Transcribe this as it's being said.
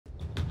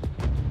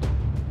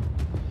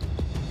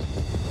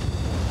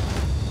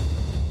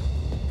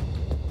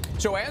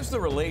So as the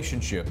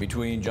relationship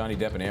between Johnny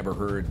Depp and Amber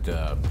Heard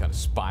kind of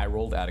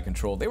spiraled out of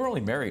control, they were only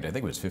married, I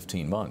think it was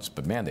 15 months,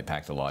 but man, they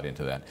packed a lot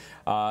into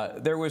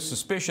that. There was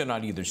suspicion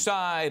on either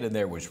side, and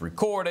there was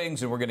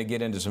recordings, and we're going to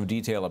get into some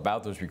detail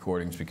about those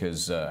recordings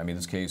because, I mean, in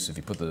this case, if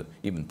you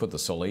even put the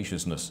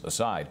salaciousness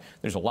aside,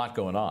 there's a lot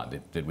going on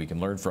that we can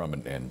learn from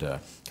and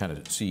kind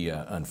of see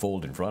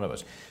unfold in front of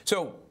us.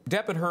 So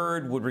Depp and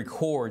Heard would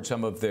record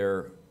some of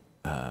their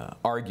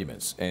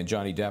arguments, and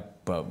Johnny Depp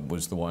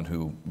was the one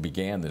who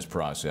began this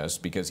process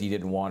because he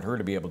didn't want her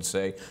to be able to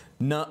say,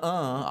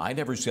 "Nuh-uh, I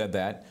never said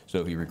that,"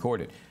 so he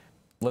recorded.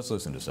 Let's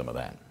listen to some of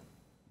that.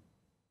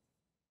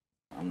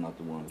 I'm not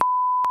the one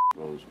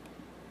who throws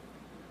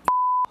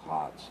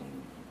pots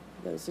and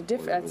those are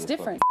different. That's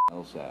different.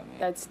 Else at me.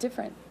 That's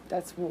different.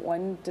 That's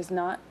one does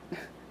not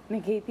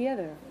negate the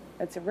other.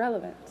 That's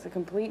irrelevant. It's a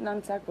complete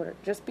non sequitur.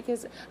 Just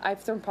because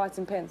I've thrown pots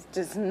and pans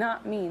does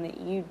not mean that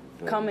you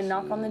come and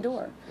knock on the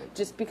door.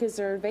 Just because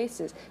there are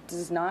vases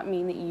does not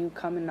mean that you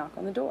come and knock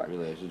on the door.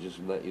 Really, I should just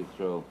let you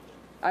throw.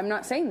 I'm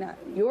not saying that.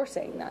 You're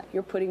saying that.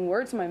 You're putting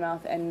words in my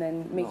mouth and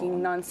then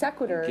making non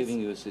sequiturs. I'm giving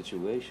you a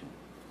situation.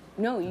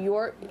 No,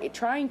 you're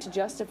trying to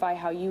justify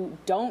how you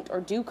don't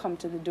or do come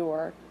to the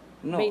door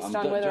based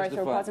on whether I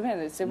throw pots and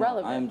pans. It's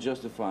irrelevant. No, I'm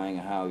justifying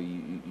how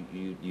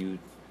you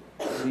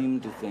seem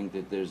to think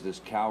that there's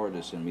this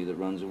cowardice in me that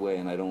runs away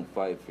and I don't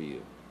fight for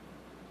you.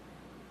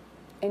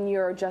 And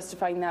you're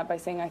justifying that by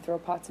saying I throw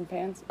pots and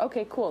pans?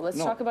 Okay, cool. Let's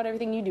talk about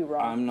everything you do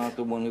wrong. I'm not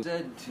the one who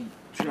said to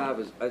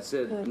Travis, I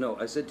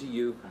said to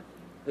you,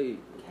 hey,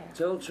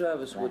 tell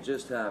Travis what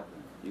just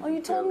happened. You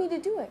told me to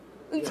do it.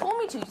 You told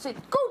me to. You said,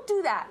 go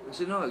do that. I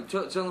said, no,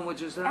 tell him what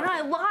just happened. And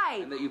I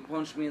lied. And that you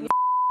punched me in the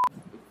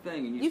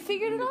thing. And you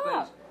figured it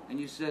out. And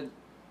you said,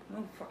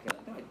 no, fuck it.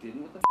 No, I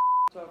didn't. What the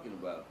are you talking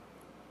about?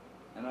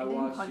 And I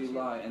watched you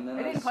lie, and then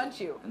I didn't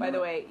punch you, by the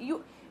way.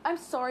 I'm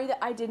sorry that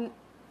I didn't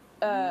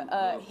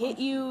hit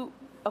you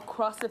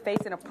across the face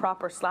in a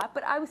proper slap,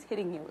 but I was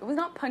hitting you. It was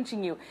not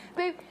punching you.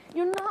 Babe,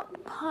 you're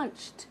not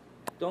punched.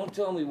 Don't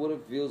tell me what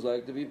it feels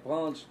like to be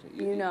punched.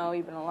 You know,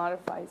 you've been in a lot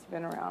of fights. You've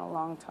been around a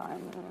long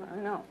time. I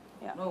know.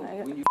 Yeah. No,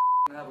 when you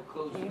have a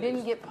close face. You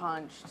didn't get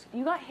punched.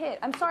 You got hit.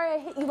 I'm sorry I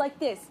hit you like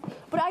this,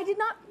 but I did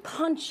not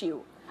punch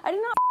you. I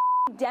did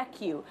not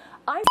deck you.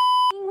 I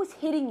was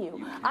hitting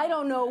you. I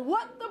don't know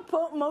what the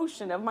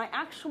motion of my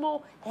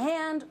actual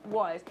hand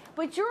was,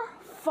 but you're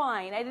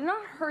fine. I did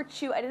not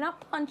hurt you. I did not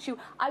punch you.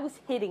 I was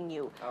hitting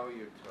you. How are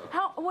your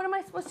toes? What am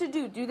I supposed to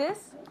do? Do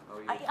this?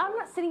 I'm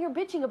not sitting here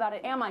bitching about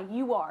it, am I?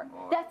 You are.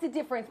 That's the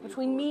difference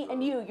between me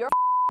and you. You're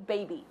a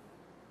baby.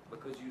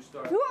 Because you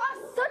start. You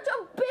are such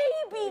a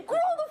baby. Grow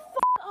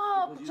the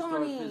up, because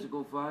Johnny. You start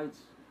physical fights.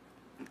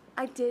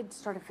 I did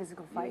start a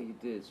physical fight. Yeah, you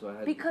did, so I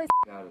had to get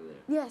out of there.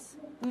 Yes,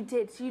 you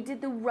did. So you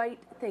did the right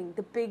thing,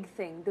 the big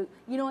thing.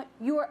 You know what?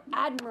 You are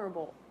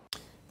admirable.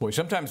 Boy,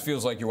 sometimes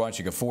feels like you're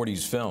watching a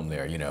 40s film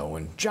there, you know,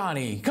 when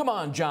Johnny, come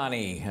on,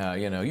 Johnny,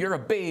 you know, you're a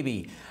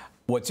baby.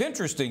 What's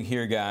interesting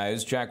here,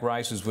 guys, Jack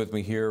Rice is with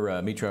me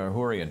here, Mitra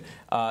Hurian,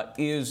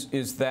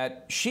 is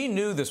that she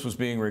knew this was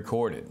being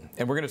recorded.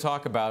 And we're going to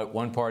talk about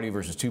one-party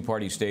versus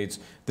two-party states.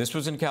 This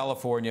was in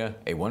California,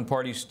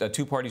 a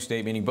two-party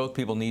state, meaning both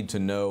people need to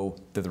know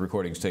that the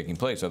recording is taking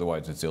place,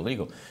 otherwise it's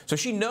illegal. So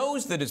she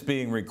knows that it's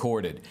being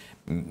recorded.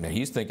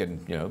 He's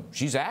thinking, you know,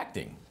 she's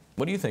acting.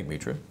 What do you think,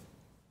 Mitra?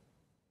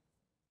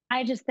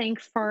 I just think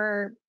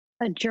for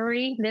a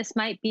jury, this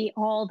might be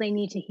all they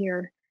need to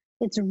hear.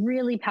 It's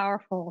really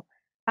powerful.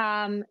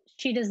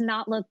 She does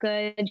not look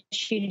good.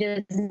 She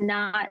does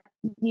not,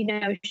 you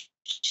know,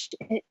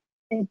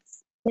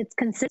 it's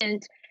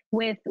consistent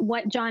with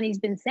what Johnny's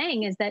been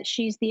saying is that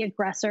she's the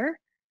aggressor,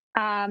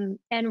 and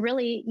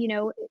really, you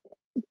know,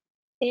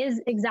 is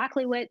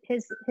exactly what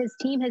his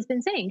team has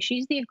been saying.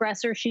 She's the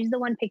aggressor. She's the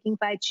one picking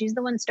fights. She's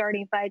the one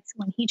starting fights.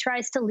 When he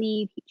tries to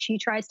leave, she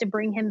tries to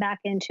bring him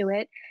back into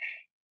it.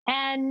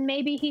 And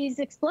maybe he's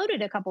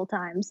exploded a couple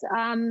times,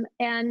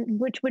 and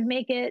which would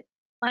make it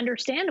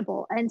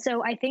understandable. And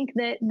so I think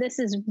that this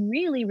is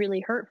really, really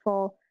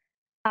hurtful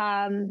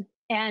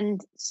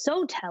and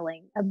so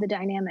telling of the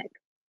dynamic.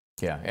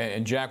 Yeah,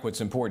 and Jack, what's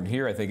important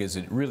here, I think, is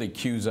it really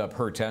cues up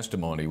her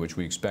testimony, which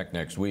we expect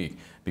next week,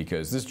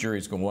 because this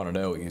jury's going to want to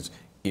know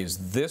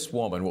is this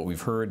woman, what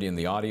we've heard in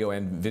the audio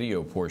and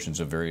video portions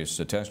of various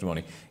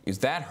testimony, is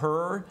that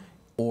her?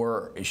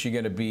 Or is she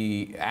going to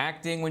be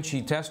acting when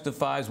she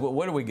testifies?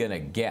 What are we going to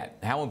get?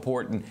 How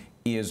important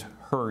is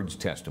Heard's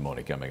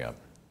testimony coming up?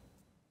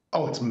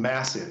 Oh, it's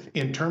massive.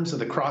 In terms of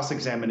the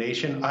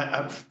cross-examination,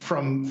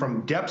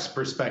 from Depp's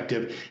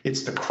perspective,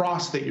 it's the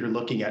cross that you're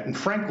looking at. And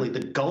frankly,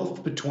 the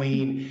gulf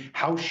between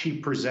how she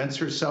presents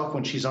herself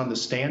when she's on the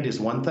stand is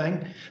one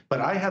thing,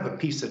 but I have a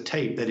piece of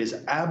tape that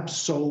is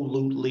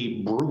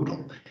absolutely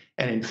brutal.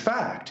 And in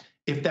fact,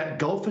 if that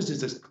gulf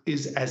is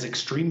as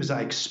extreme as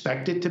I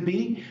expect it to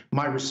be,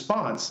 my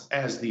response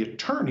as the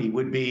attorney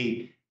would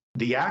be,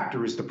 the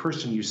actor is the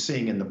person you're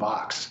seeing in the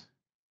box.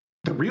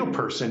 The real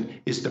person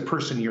is the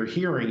person you're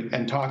hearing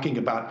and talking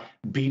about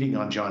beating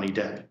on Johnny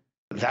Depp.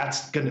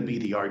 That's going to be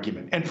the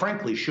argument, and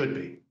frankly, should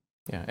be.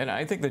 Yeah, and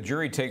I think the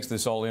jury takes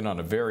this all in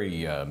on a very,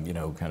 you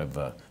know, kind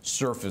of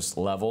surface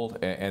level,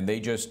 and they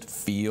just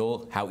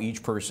feel how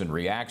each person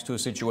reacts to a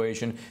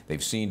situation.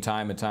 They've seen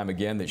time and time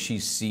again that she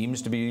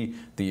seems to be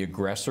the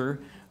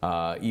aggressor,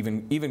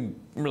 even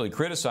really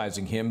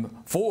criticizing him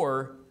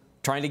for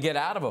trying to get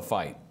out of a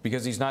fight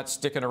because he's not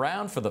sticking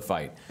around for the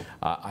fight.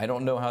 I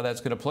don't know how that's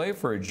going to play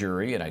for a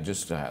jury, and I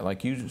just,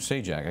 like you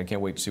say, Jack, I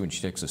can't wait to see when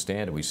she takes a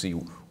stand and we see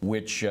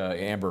which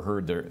Amber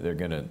Heard they're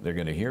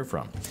going to hear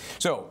from.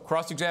 So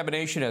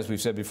cross-examination, as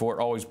we've said before,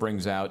 always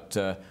brings out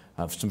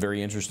some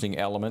very interesting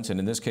elements, and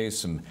in this case,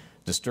 some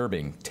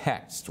disturbing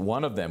text.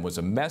 One of them was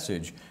a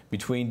message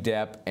between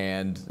Depp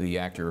and the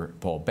actor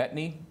Paul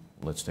Bettany.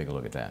 Let's take a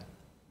look at that.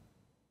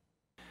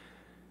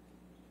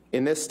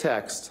 In this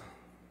text,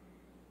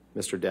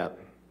 Mr. Depp,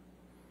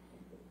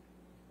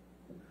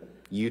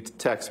 you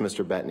text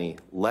Mr. Bettany,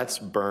 "Let's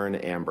burn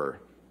Amber,"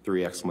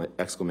 3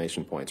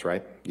 exclamation points,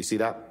 right? You see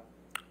that?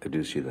 I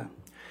do see that.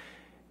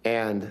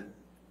 And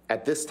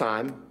at this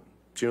time,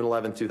 June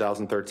 11,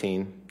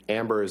 2013,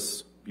 Amber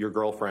is your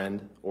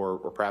girlfriend or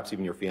perhaps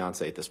even your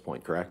fiance at this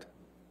point, correct?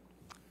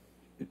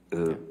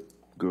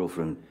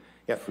 Girlfriend,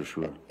 yeah, for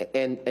sure.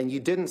 And you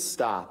didn't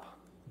stop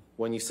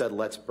when you said,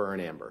 "Let's burn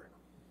Amber."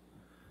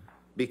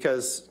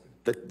 Because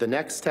the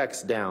next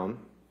text down,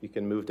 you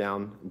can move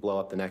down and blow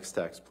up the next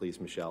text,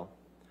 please, Michelle.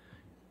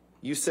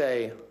 You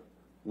say,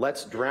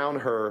 "Let's drown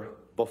her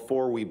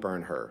before we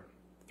burn her,"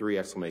 3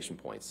 exclamation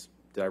points.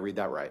 Did I read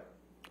that right?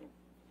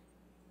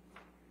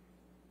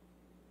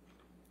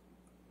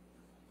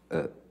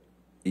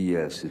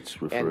 Yes,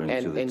 it's referring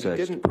to the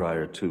text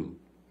prior to.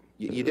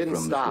 You didn't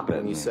stop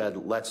when you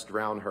said, "Let's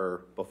drown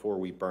her before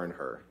we burn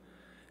her."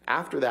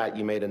 After that,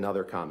 you made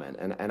another comment,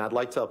 and I'd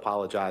like to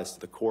apologize to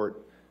the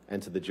court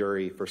and to the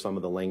jury for some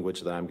of the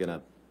language that I'm going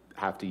to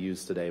have to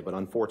use today. But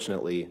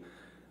unfortunately,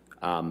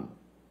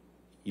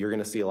 you're going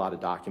to see a lot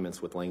of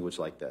documents with language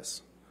like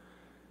this.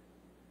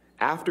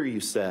 After you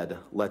said,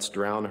 "Let's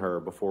drown her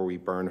before we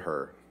burn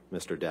her,"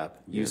 Mr. Depp,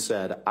 you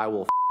said, "I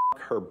will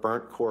f her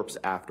burnt corpse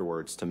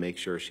afterwards to make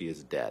sure she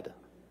is dead."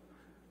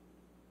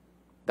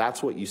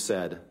 That's what you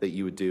said that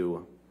you would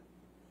do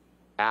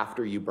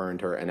after you burned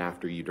her and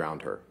after you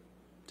drowned her.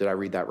 Did I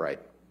read that right?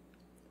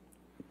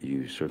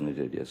 You certainly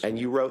did, yes. And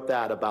you wrote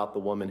that about the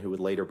woman who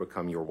would later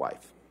become your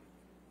wife.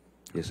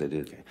 Yes, I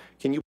did. Okay.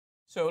 Can you?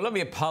 So let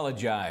me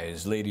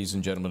apologize, ladies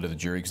and gentlemen of the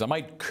jury, because I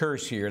might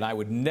curse here, and I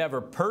would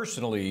never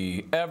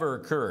personally ever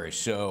curse,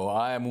 so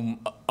I'm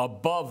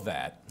above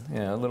that.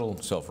 Yeah, a little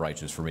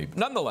self-righteous for me. But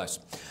nonetheless,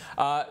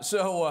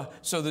 so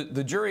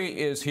the jury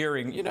is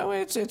hearing, you know,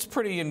 it's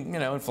pretty, you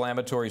know,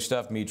 inflammatory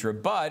stuff, Mitra,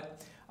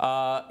 but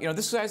you know,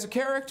 this guy's a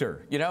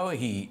character. You know,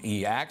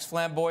 he acts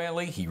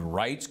flamboyantly, he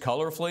writes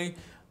colorfully.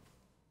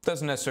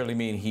 Doesn't necessarily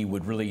mean he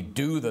would really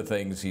do the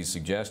things he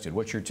suggested.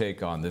 What's your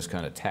take on this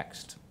kind of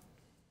text?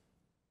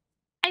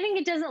 I think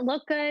it doesn't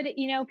look good.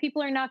 You know,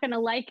 people are not going to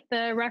like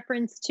the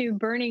reference to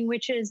burning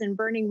witches and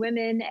burning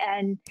women.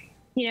 And,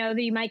 you know,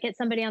 you might get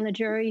somebody on the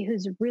jury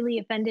who's really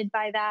offended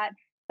by that.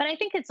 But I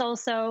think it's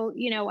also,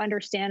 you know,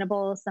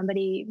 understandable,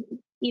 somebody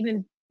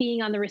even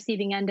being on the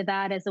receiving end of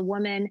that as a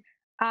woman.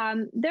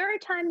 There are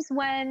times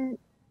when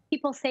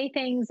people say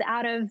things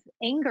out of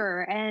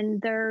anger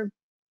and their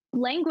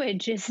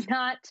language is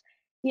not,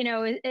 you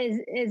know,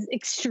 is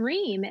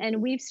extreme.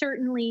 And we've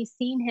certainly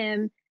seen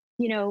him,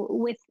 you know,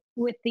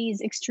 with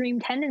these extreme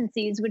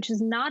tendencies, which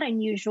is not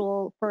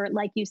unusual for,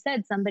 like you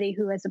said, somebody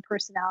who has a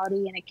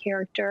personality and a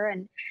character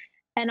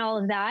and all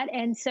of that.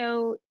 And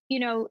so, you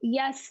know,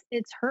 yes,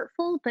 it's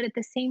hurtful, but at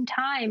the same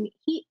time,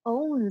 he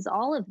owns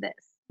all of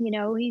this. You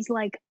know, he's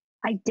like,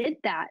 "I did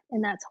that,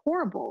 and that's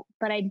horrible,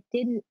 but I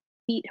didn't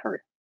beat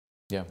her."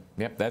 Yeah,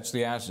 that's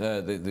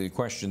the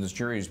question this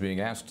jury is being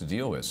asked to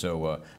deal with. So